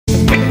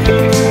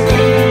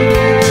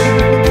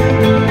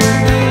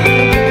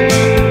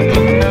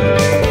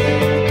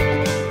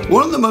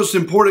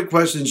most important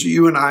questions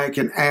you and I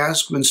can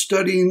ask when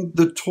studying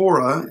the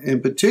Torah in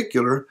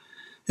particular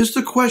is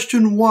the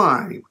question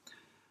why.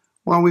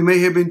 While we may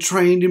have been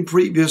trained in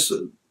previous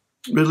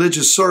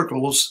religious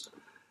circles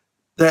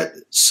that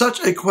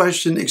such a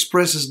question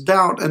expresses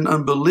doubt and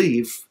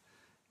unbelief,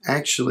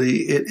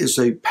 actually it is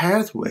a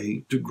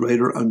pathway to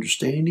greater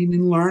understanding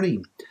and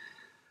learning.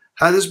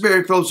 Hi, this is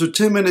Barry Phillips with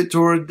 10-Minute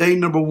Torah, day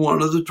number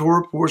 1 of the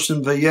Torah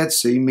portion,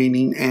 Vayetzi,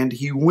 meaning, and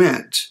he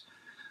went.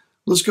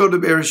 Let's go to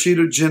Bereshit,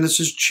 or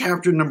Genesis,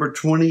 chapter number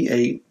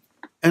 28,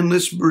 and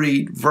let's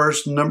read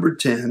verse number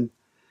 10,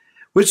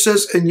 which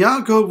says, And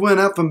Yaakov went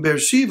up from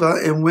Beersheba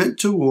and went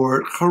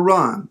toward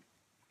Haran.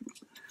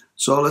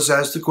 So let's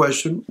ask the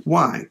question,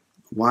 why?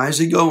 Why is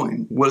he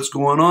going? What's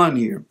going on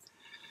here?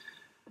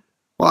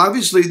 Well,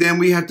 obviously, then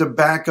we have to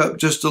back up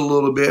just a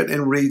little bit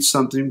and read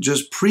something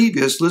just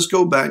previous. Let's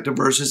go back to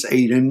verses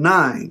 8 and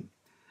 9.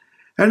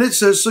 And it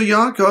says, So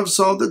Yaakov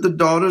saw that the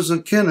daughters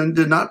of Canaan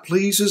did not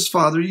please his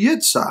father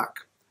Yitzhak.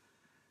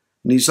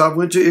 And Esau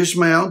went to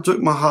Ishmael, took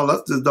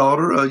Mahalath, the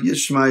daughter of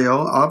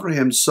Yishmael,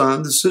 Abraham's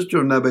son, the sister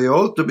of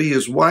Nebaioth, to be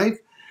his wife,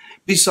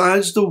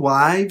 besides the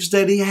wives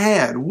that he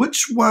had.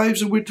 Which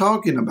wives are we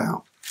talking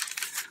about?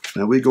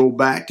 Now we go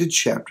back to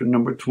chapter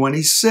number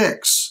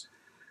 26.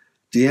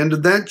 The end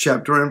of that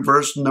chapter in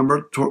verse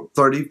number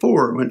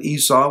 34. When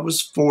Esau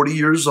was 40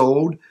 years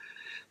old,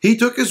 he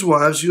took his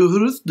wives,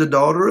 Yehudath, the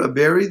daughter of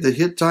Beri the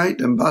Hittite,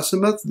 and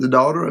Basemath, the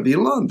daughter of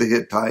Elon the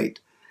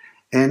Hittite.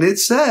 And it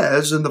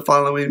says in the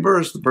following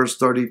verse, verse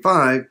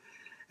 35,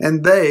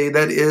 And they,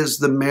 that is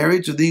the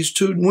marriage of these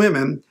two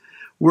women,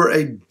 were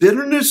a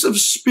bitterness of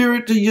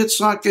spirit to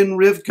Yitzhak and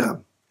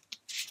Rivkah.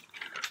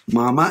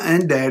 Mama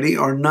and Daddy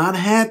are not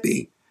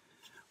happy.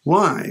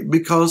 Why?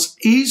 Because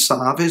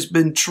Esau has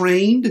been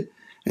trained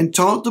and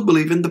taught to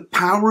believe in the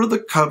power of the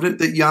covenant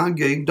that Yah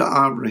gave to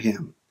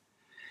Abraham.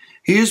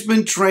 He has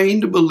been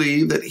trained to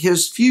believe that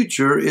his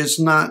future is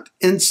not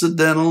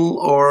incidental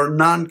or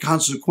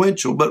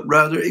non-consequential, but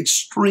rather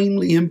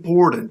extremely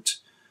important.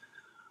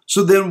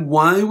 So then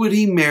why would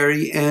he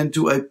marry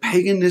into a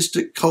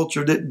paganistic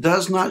culture that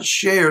does not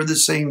share the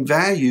same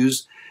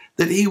values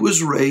that he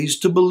was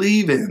raised to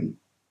believe in?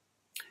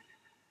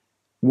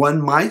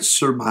 One might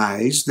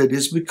surmise that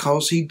it's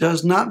because he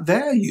does not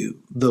value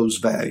those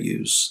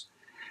values,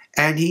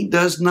 and he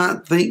does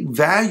not think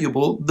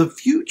valuable the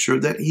future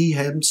that he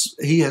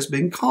has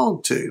been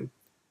called to.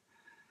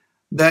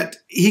 That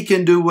he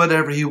can do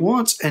whatever he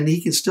wants and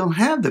he can still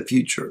have the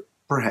future,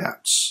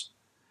 perhaps.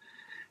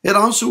 It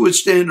also would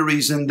stand to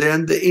reason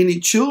then that any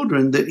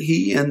children that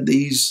he and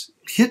these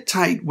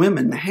Hittite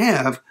women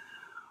have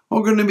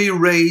are going to be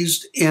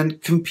raised in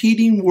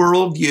competing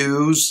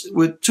worldviews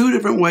with two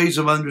different ways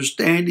of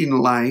understanding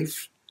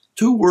life,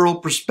 two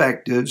world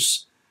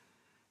perspectives,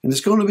 and it's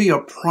going to be a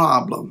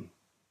problem.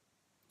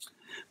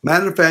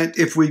 Matter of fact,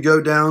 if we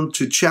go down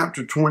to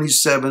chapter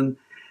 27,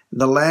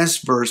 the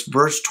last verse,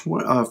 verse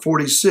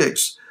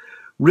 46,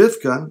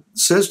 Rivkah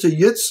says to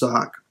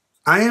Yitzhak,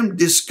 I am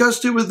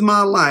disgusted with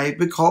my life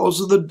because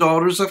of the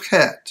daughters of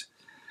Het.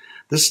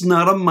 This is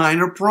not a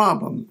minor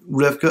problem.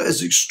 Rivkah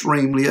is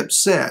extremely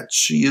upset.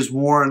 She is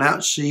worn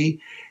out.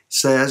 She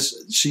says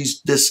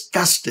she's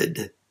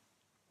disgusted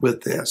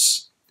with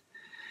this.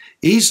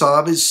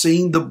 Esau has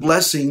seen the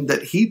blessing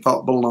that he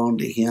thought belonged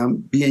to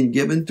him being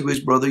given to his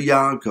brother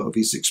Yaakov.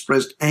 He's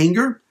expressed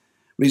anger,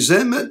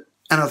 resentment,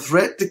 and a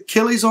threat to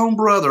kill his own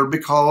brother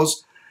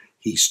because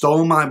he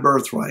stole my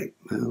birthright.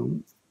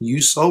 Well,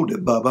 you sold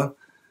it, Bubba.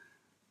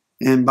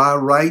 And by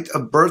right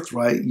of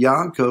birthright,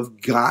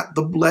 Yaakov got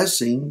the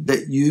blessing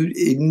that you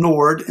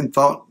ignored and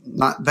thought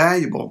not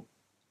valuable.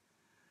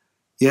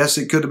 Yes,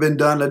 it could have been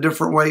done a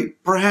different way,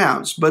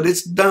 perhaps, but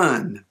it's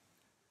done.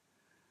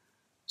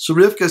 So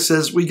Rivkah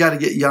says, we got to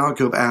get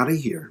Yaakov out of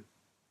here.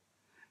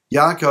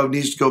 Yaakov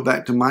needs to go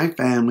back to my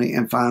family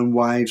and find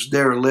wives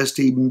there, lest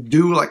he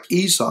do like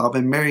Esau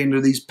and marry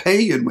into these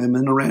pagan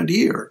women around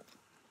here.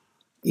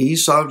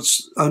 Esau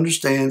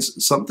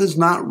understands something's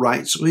not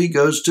right, so he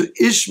goes to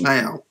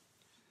Ishmael.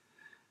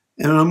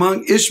 And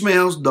among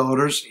Ishmael's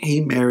daughters, he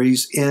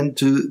marries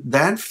into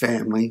that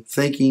family,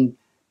 thinking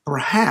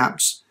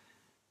perhaps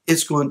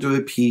it's going to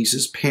appease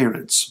his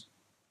parents.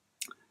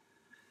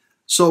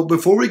 So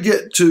before we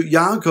get to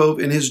Yaakov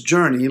and his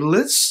journey,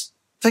 let's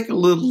take a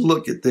little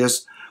look at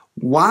this.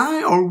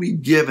 Why are we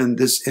given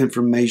this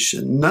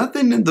information?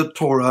 Nothing in the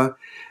Torah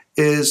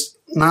is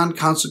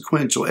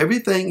non-consequential.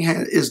 Everything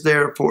is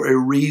there for a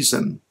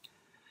reason.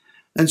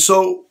 And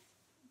so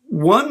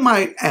one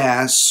might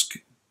ask,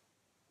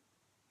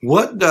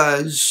 what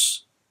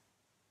does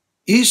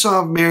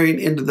Esau marrying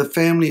into the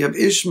family of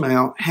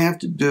Ishmael have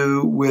to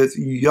do with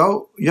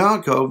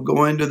Yaakov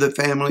going to the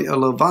family of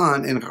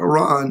Lavan in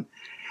Haran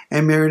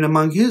and marrying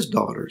among his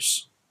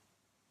daughters?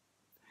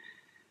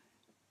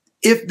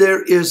 If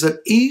there is an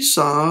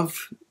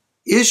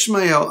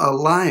Esau-Ishmael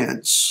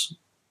alliance,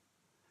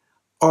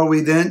 are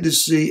we then to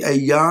see a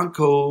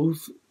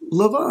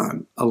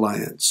Yaakov-Lavan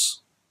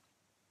alliance?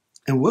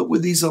 And what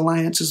would these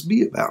alliances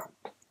be about?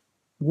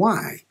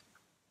 Why?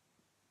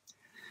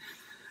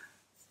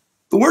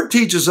 Word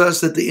teaches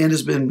us that the end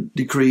has been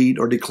decreed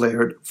or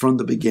declared from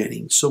the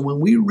beginning. So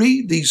when we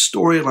read these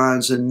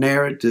storylines and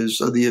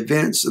narratives of the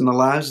events in the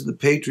lives of the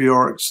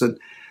patriarchs and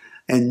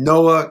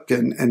Noah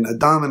and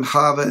Adam and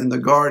Chava in the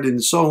garden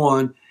and so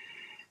on,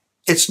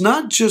 it's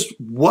not just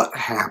what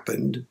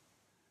happened,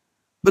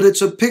 but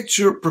it's a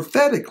picture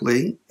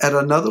prophetically at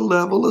another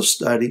level of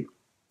study,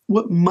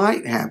 what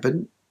might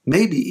happen,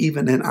 maybe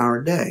even in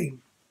our day.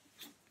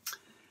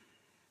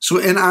 So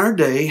in our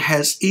day,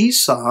 has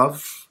Esau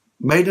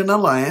made an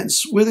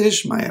alliance with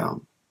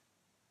Ishmael?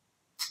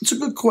 It's a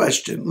good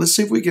question. Let's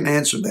see if we can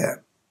answer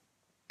that.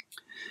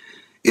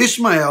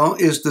 Ishmael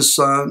is the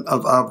son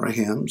of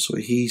Abraham, so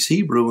he's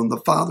Hebrew on the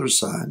father's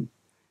side.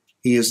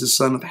 He is the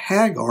son of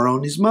Hagar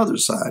on his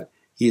mother's side.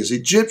 He is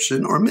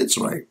Egyptian or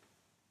Mitzrayim.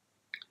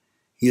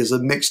 He is a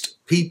mixed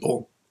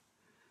people.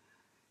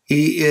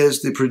 He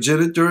is the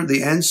progenitor,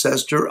 the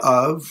ancestor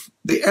of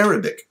the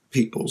Arabic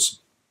peoples.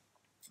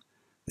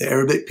 The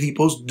Arabic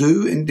peoples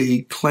do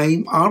indeed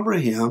claim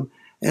Abraham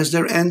as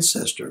their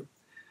ancestor.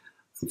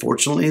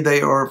 Unfortunately,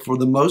 they are, for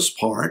the most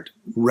part,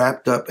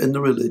 wrapped up in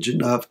the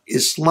religion of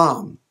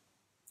Islam.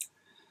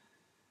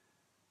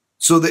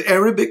 So the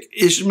Arabic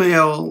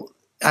Ishmael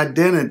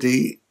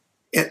identity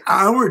in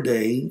our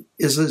day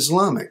is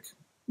Islamic,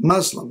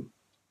 Muslim.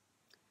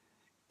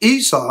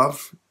 Esau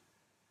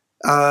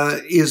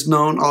is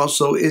known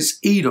also as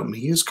Edom.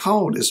 He is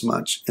called as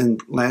much in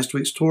last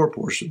week's Torah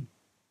portion.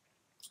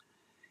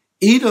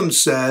 Edom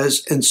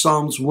says in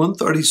Psalms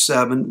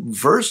 137,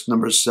 verse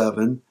number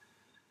 7,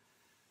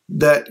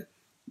 that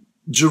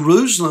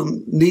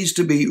Jerusalem needs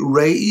to be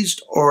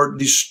razed or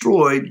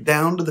destroyed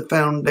down to the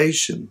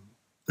foundation.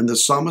 And the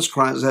psalmist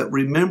cries out,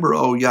 remember,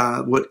 O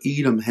Yah, what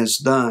Edom has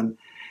done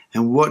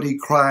and what he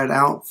cried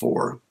out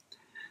for.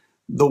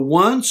 The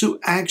ones who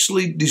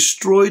actually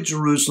destroyed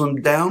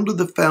Jerusalem down to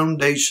the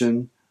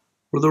foundation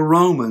were the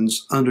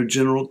Romans under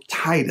General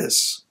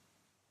Titus.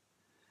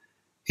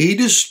 He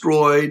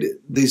destroyed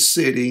the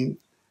city,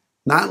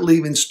 not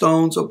leaving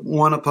stones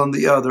one upon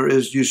the other,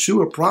 as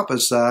Yeshua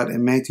prophesied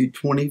in Matthew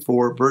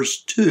 24,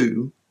 verse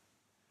 2.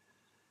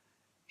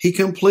 He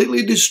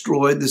completely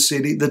destroyed the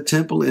city, the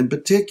temple in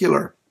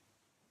particular.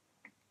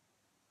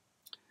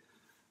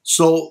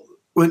 So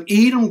when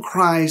Edom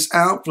cries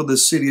out for the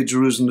city of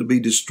Jerusalem to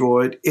be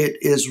destroyed, it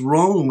is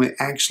Rome that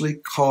actually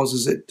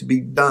causes it to be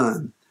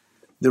done.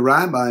 The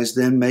rabbis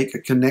then make a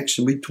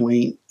connection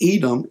between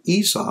Edom,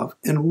 Esau,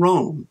 and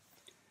Rome.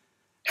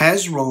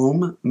 Has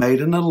Rome made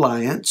an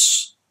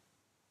alliance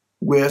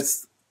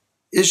with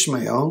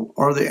Ishmael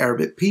or the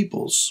Arabic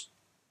peoples?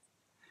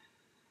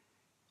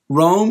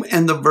 Rome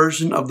and the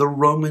version of the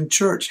Roman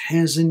Church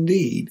has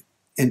indeed.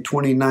 In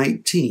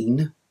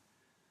 2019,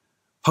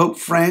 Pope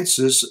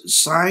Francis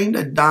signed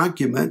a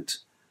document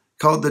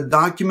called the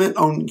Document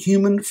on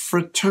Human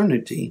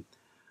Fraternity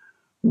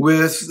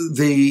with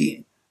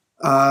the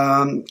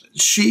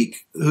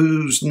sheikh,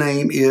 whose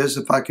name is,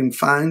 if I can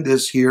find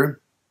this here,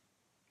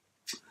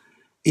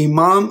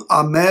 Imam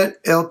Ahmed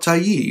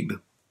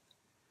El-Tayyib.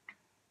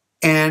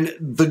 And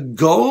the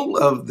goal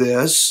of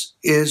this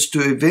is to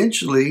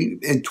eventually,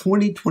 in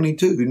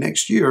 2022,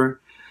 next year,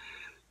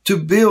 to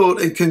build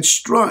and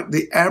construct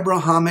the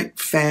Abrahamic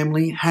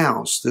family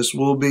house. This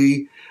will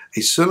be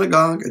a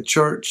synagogue, a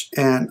church,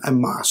 and a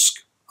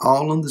mosque,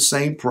 all on the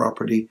same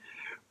property,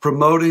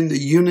 promoting the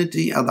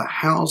unity of the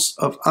house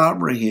of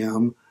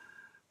Abraham,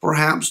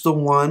 perhaps the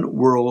one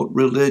world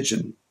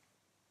religion.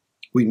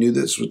 We knew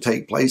this would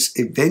take place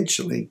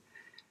eventually.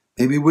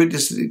 Maybe we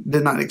just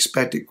did not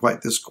expect it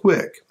quite this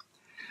quick.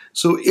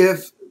 So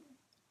if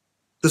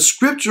the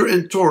scripture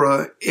in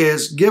Torah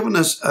is giving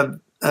us a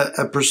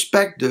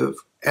perspective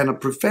and a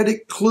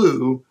prophetic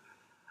clue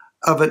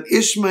of an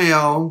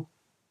Ishmael-Esau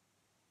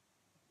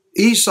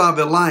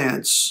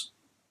alliance,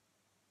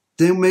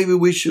 then maybe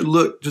we should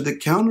look to the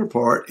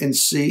counterpart and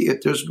see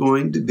if there's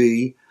going to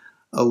be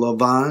a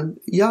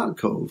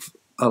Lavan-Yaakov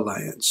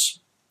alliance.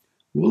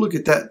 We'll look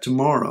at that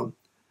tomorrow.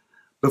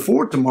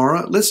 Before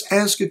tomorrow, let's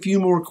ask a few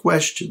more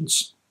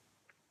questions.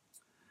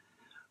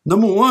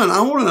 Number one, I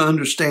want to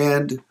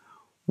understand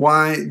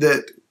why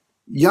that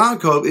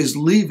Yaakov is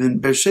leaving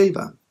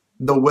Beersheba,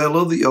 the well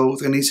of the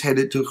oath, and he's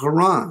headed to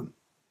Haran.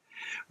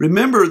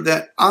 Remember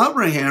that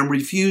Abraham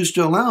refused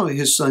to allow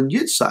his son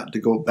Yitzhak to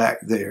go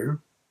back there.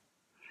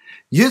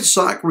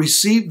 Yitzhak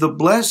received the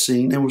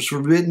blessing and was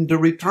forbidden to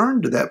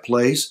return to that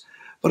place,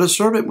 but a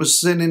servant was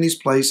sent in his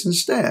place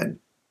instead.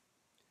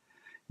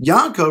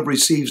 Yaakov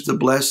receives the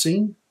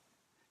blessing.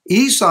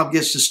 Esau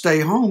gets to stay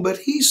home, but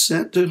he's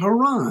sent to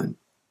Haran.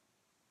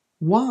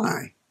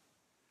 Why?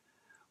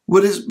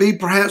 Would it be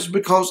perhaps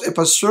because if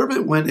a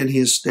servant went in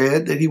his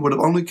stead, that he would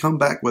have only come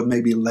back with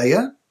maybe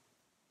Leah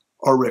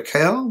or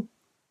Rachel,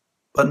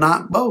 but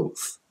not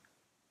both?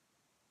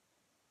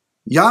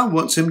 Yah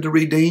wants him to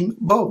redeem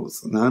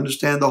both. And I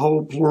understand the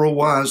whole plural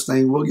wise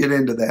thing. We'll get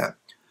into that.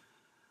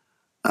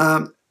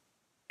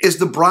 Is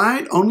the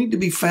bride only to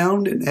be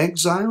found in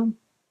exile?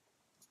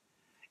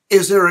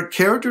 Is there a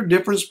character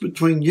difference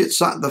between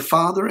Yitzhak the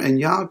father and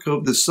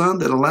Yaakov the son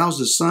that allows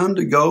the son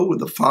to go where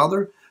the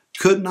father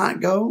could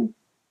not go?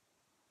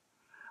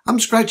 I'm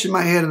scratching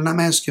my head and I'm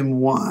asking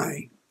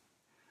why.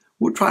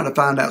 We'll try to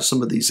find out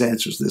some of these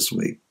answers this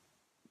week.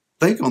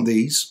 Think on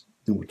these,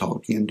 and we'll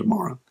talk again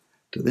tomorrow.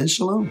 Till then,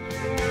 shalom.